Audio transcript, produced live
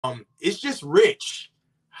It's just rich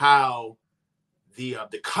how the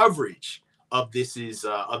coverage of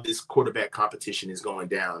this quarterback competition is going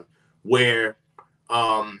down, where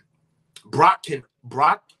Brock,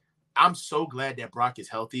 I'm so glad that Brock is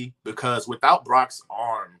healthy, because without Brock's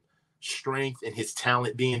arm strength and his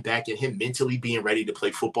talent being back and him mentally being ready to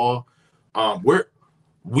play football,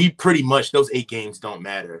 we pretty much, those 8 games don't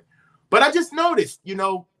matter. But I just noticed,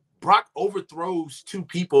 Brock overthrows 2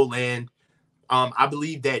 people, and I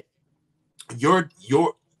believe that your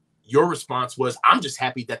response was, I'm just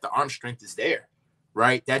happy that the arm strength is there,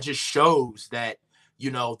 right? That just shows that,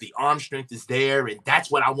 the arm strength is there, and that's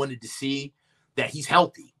what I wanted to see, that he's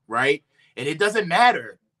healthy, right? And it doesn't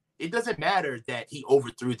matter. It doesn't matter that he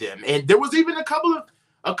overthrew them. And there was even a couple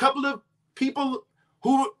of people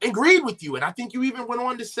who agreed with you. And I think you even went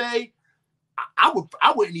on to say, I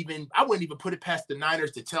wouldn't even put it past the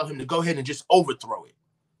Niners to tell him to go ahead and just overthrow it.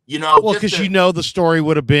 Well, because the story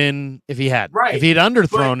would have been, if he had, right. If he had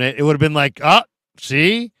underthrown it would have been like,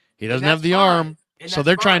 see, he doesn't have the arm. So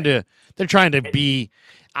they're trying to be.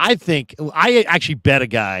 I think I actually bet a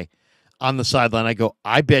guy on the sideline. I go,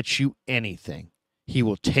 I bet you anything he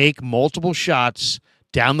will take multiple shots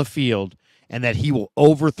down the field and that he will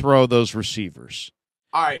overthrow those receivers.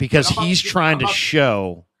 All right, because he's trying to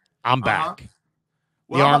show I'm back.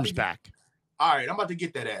 Well, the arm's back. All right, I'm about to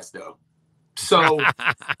get that ass though. So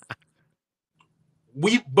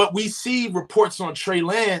we see reports on Trey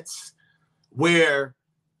Lance where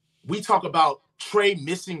we talk about Trey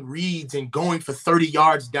missing reads and going for 30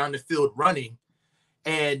 yards down the field running,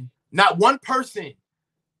 and not one person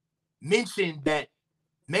mentioned that,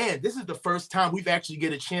 man, this is the first time we've actually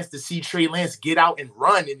get a chance to see Trey Lance get out and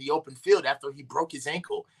run in the open field after he broke his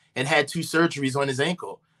ankle and had 2 surgeries on his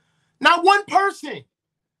ankle. Not one person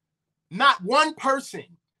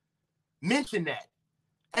mentioned that.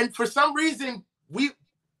 And for some reason, we're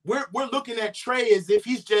looking at Trey as if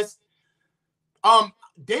he's just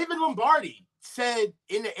David Lombardi said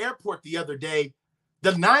in the airport the other day,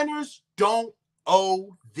 the Niners don't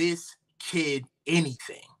owe this kid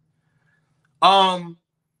anything.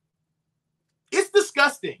 It's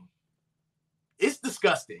disgusting. It's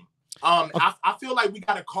disgusting. I feel like we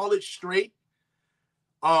got to call it straight.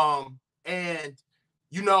 And,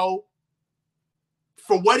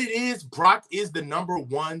 for what it is, Brock is the number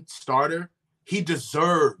 1 starter. He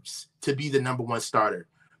deserves to be the number 1 starter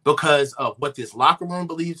because of what this locker room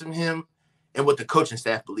believes in him and what the coaching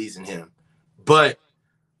staff believes in him. But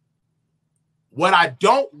what I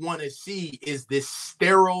don't want to see is this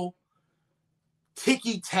sterile,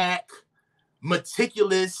 ticky-tack,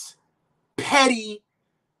 meticulous, petty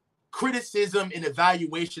criticism and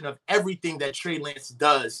evaluation of everything that Trey Lance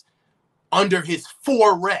does under his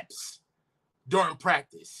 4 reps during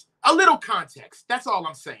practice. A little context. That's all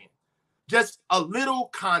I'm saying. Just a little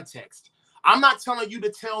context. I'm not telling you to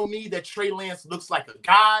tell me that Trey Lance looks like a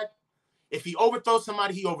god. If he overthrows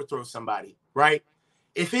somebody, he overthrows somebody, right?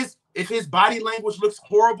 If his body language looks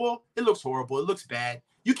horrible, it looks horrible. It looks bad.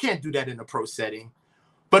 You can't do that in a pro setting.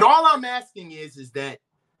 But all I'm asking is that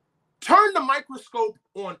turn the microscope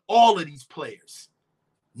on all of these players,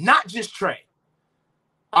 not just Trey.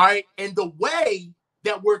 All right. And the way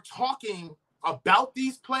that we're talking about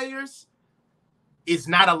these players is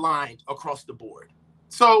not aligned across the board.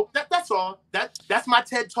 So that's all. That's my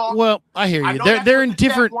TED Talk. Well, I hear you. They're in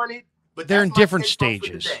different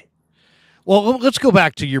stages. Well, let's go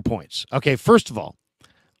back to your points. Okay, first of all,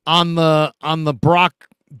 on the Brock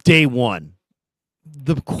day 1,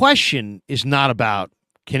 the question is not about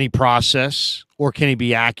can he process or can he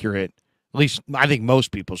be accurate. At least I think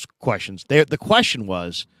most people's questions. The question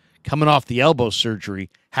was, coming off the elbow surgery,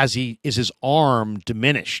 is his arm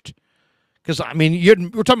diminished? Because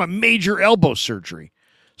we're talking about major elbow surgery,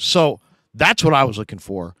 so that's what I was looking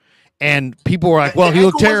for. And people were like, "Well, he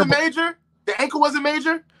looked terrible." The ankle wasn't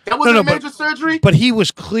major. That wasn't a major surgery. But he was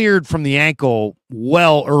cleared from the ankle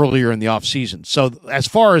well earlier in the offseason. So as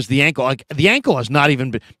far as the ankle, the ankle has not even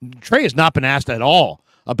been. Trey has not been asked at all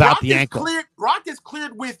about the ankle. Brock is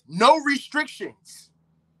cleared with no restrictions.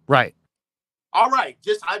 Right. All right.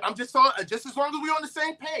 I'm just as long as we're on the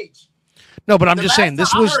same page. No, but I'm just saying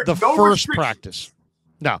this was the first practice.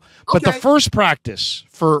 No, but the first practice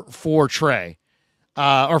for Trey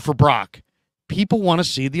or for Brock, people want to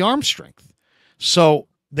see the arm strength. So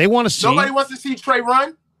they want to see. Nobody wants to see Trey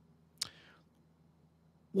run.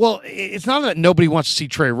 Well, it's not that nobody wants to see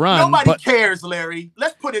Trey run. Nobody cares, Larry.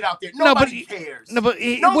 Let's put it out there. Nobody cares.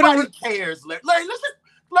 Nobody cares, Larry.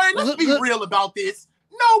 Let's be real about this.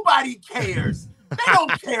 Nobody cares. They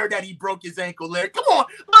don't care that he broke his ankle, Larry. Come on,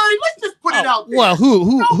 Larry. Let's just put it out there. Well,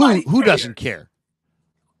 who doesn't care?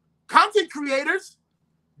 Content creators.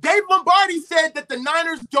 the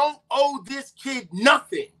Niners don't owe this kid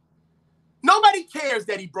nothing. Nobody cares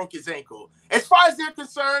that he broke his ankle. As far as they're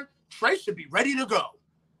concerned, Trey should be ready to go.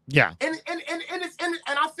 Yeah. And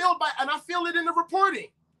I feel it in the reporting.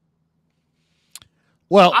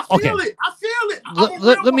 Well, I feel it.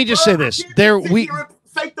 Let me just say this.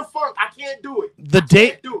 Fake the funk. I can't do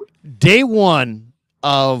it. Day one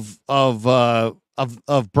of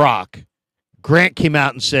Brock, Grant came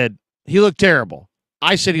out and said he looked terrible.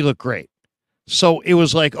 I said he looked great. So it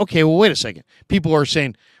was like, okay, well, wait a second. People are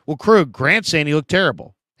saying, well, Grant's saying he looked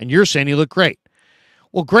terrible, and you're saying he looked great.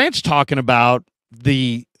 Well, Grant's talking about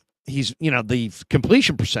the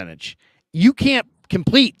completion percentage. You can't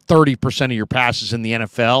complete 30% of your passes in the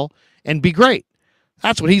NFL and be great.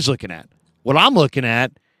 That's what he's looking at. What I'm looking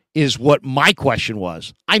at is what my question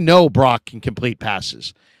was. I know Brock can complete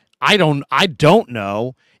passes. I don't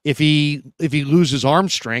know if he loses arm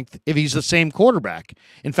strength, if he's the same quarterback.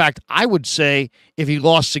 In fact, I would say if he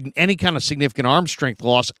lost any kind of significant arm strength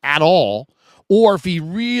loss at all, or if he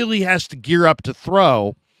really has to gear up to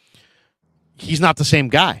throw, he's not the same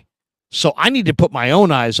guy. So I need to put my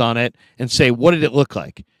own eyes on it and say, what did it look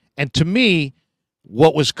like? And to me,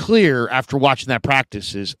 what was clear after watching that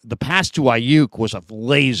practice is the pass to Ayuk was a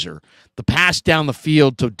laser. The pass down the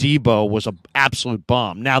field to Debo was an absolute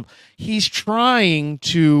bomb. Now, he's trying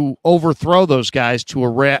to overthrow those guys to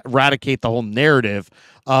eradicate the whole narrative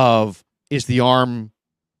of, is the arm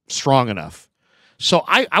strong enough? So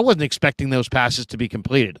I wasn't expecting those passes to be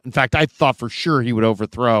completed. In fact, I thought for sure he would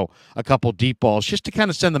overthrow a couple deep balls just to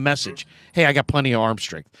kind of send the message, hey, I got plenty of arm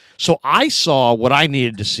strength. So I saw what I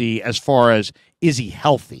needed to see as far as, is he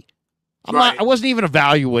healthy? I wasn't even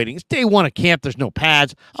evaluating. It's day one of camp. There's no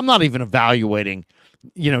pads. I'm not even evaluating,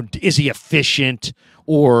 is he efficient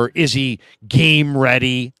or is he game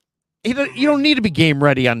ready? You don't need to be game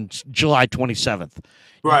ready on July 27th.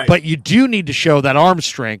 Right. But you do need to show that arm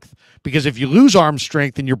strength, because if you lose arm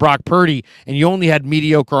strength and you're Brock Purdy and you only had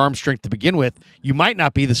mediocre arm strength to begin with, you might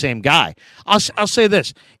not be the same guy. I'll say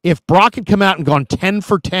this. If Brock had come out and gone 10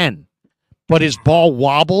 for 10, but his ball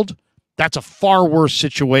wobbled, that's a far worse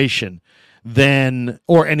situation and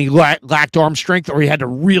he lacked arm strength, or he had to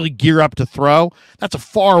really gear up to throw. That's a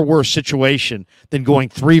far worse situation than going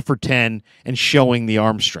 3 for 10 and showing the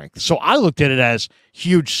arm strength. So I looked at it as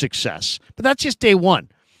huge success, but that's just day one.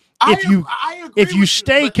 If you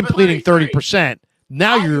stay completing 30%,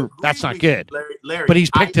 now that's not good. Larry, but he's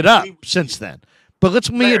picked it up since then. But let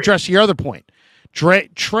me address your other point.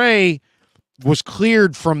 Trey was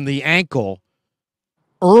cleared from the ankle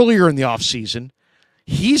earlier in the offseason.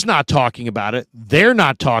 He's not talking about it. They're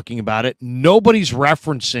not talking about it. Nobody's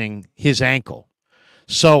referencing his ankle.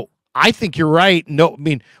 So I think you're right.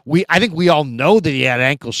 I think we all know that he had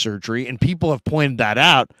ankle surgery, and people have pointed that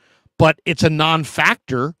out, but it's a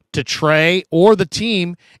non-factor to Trey or the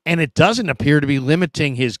team, and it doesn't appear to be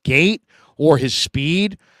limiting his gait or his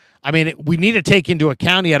speed. We need to take into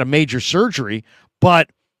account he had a major surgery, but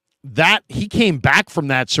that he came back from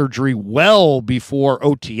that surgery well before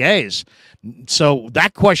OTAs. So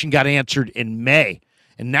that question got answered in May,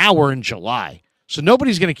 and now we're in July. So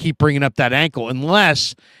nobody's going to keep bringing up that ankle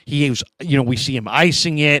unless we see him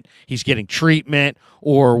icing it, he's getting treatment,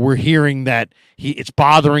 or we're hearing that it's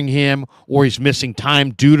bothering him, or he's missing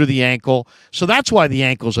time due to the ankle. So that's why the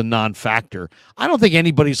ankle's a non-factor. I don't think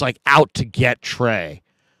anybody's out to get Trey.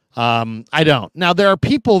 I don't. Now, there are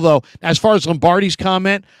people, though, as far as Lombardi's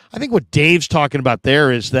comment, I think what Dave's talking about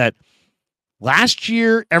there is that last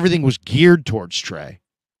year, everything was geared towards Trey.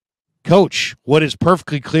 Coach, what is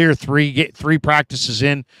perfectly clear, three practices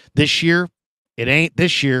in this year, it ain't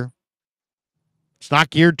this year. It's not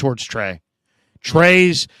geared towards Trey.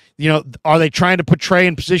 Trey's, are they trying to put Trey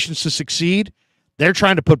in positions to succeed? They're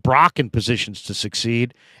trying to put Brock in positions to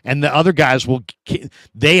succeed, and the other guys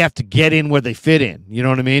they have to get in where they fit in. You know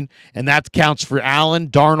what I mean? And that counts for Allen,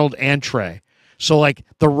 Darnold, and Trey. So,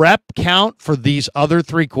 the rep count for these other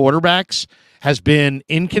three quarterbacks has been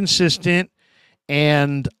inconsistent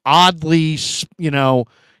and oddly, we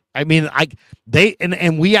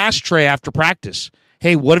asked Trey after practice,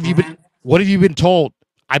 hey, what have you been told?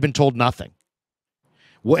 I've been told nothing.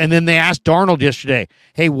 And then they asked Darnold yesterday,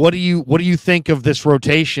 hey, what do you think of this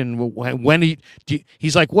rotation?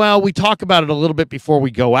 He's like, well, we talk about it a little bit before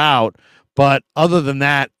we go out, but other than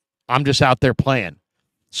that, I'm just out there playing.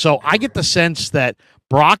 So I get the sense that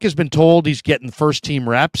Brock has been told he's getting first team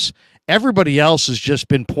reps. Everybody else has just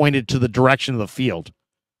been pointed to the direction of the field.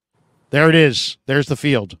 There it is. There's the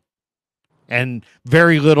field. And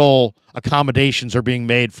very little accommodations are being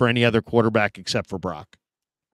made for any other quarterback except for Brock.